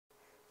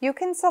You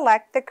can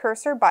select the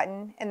cursor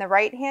button in the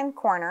right-hand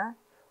corner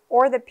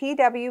or the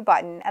PW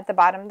button at the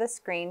bottom of the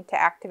screen to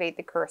activate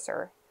the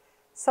cursor.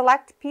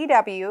 Select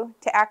PW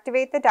to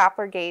activate the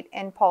Doppler gate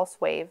in Pulse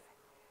Wave.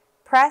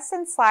 Press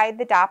and slide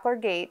the Doppler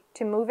gate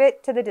to move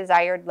it to the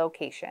desired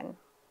location.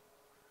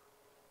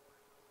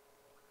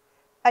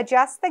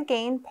 Adjust the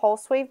gain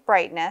pulse wave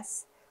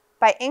brightness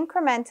by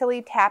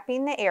incrementally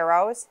tapping the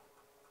arrows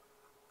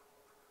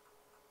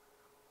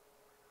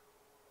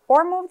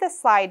or move the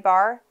slide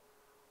bar.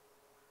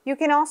 You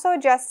can also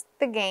adjust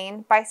the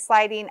gain by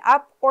sliding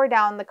up or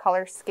down the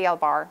color scale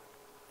bar.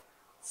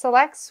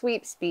 Select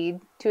sweep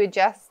speed to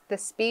adjust the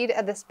speed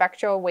of the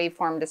spectral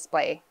waveform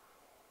display.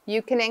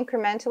 You can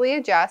incrementally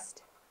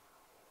adjust,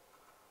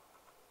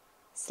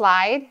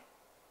 slide,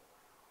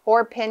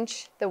 or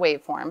pinch the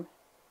waveform.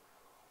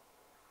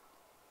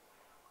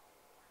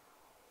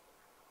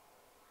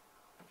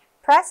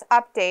 Press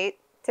Update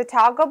to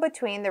toggle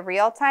between the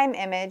real-time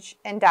image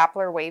and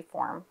Doppler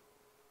waveform.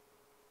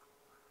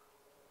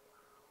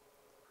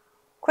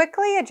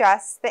 Quickly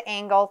adjust the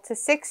angle to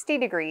 60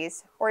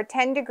 degrees or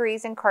 10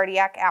 degrees in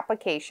cardiac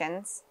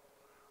applications.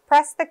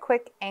 Press the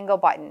Quick Angle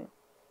button.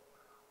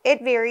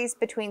 It varies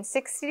between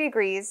 60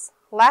 degrees,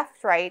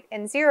 left, right,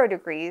 and 0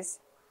 degrees,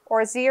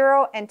 or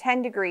 0 and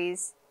 10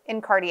 degrees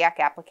in cardiac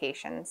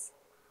applications.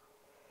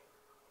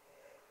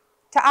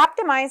 To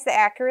optimize the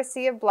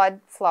accuracy of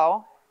blood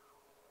flow,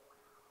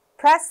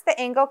 press the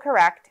angle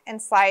correct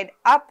and slide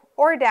up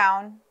or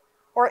down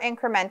or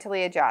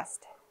incrementally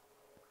adjust.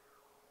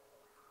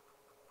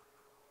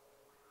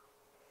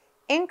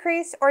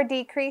 Increase or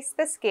decrease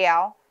the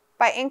scale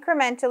by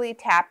incrementally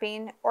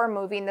tapping or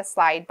moving the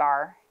slide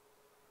bar.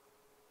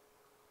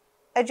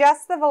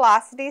 Adjust the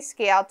velocity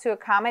scale to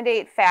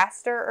accommodate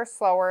faster or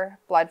slower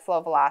blood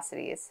flow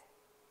velocities.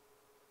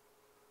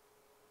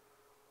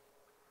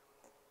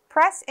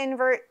 Press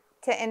Invert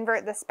to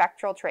invert the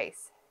spectral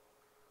trace.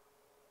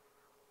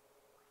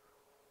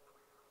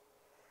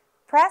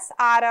 Press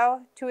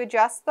Auto to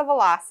adjust the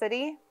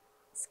velocity,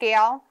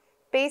 scale,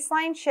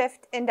 baseline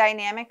shift, and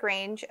dynamic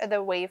range of the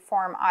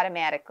waveform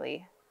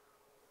automatically.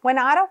 When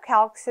Auto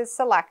Calcs is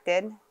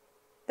selected,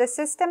 the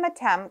system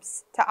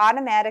attempts to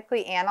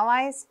automatically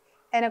analyze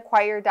and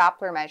acquire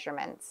Doppler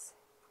measurements.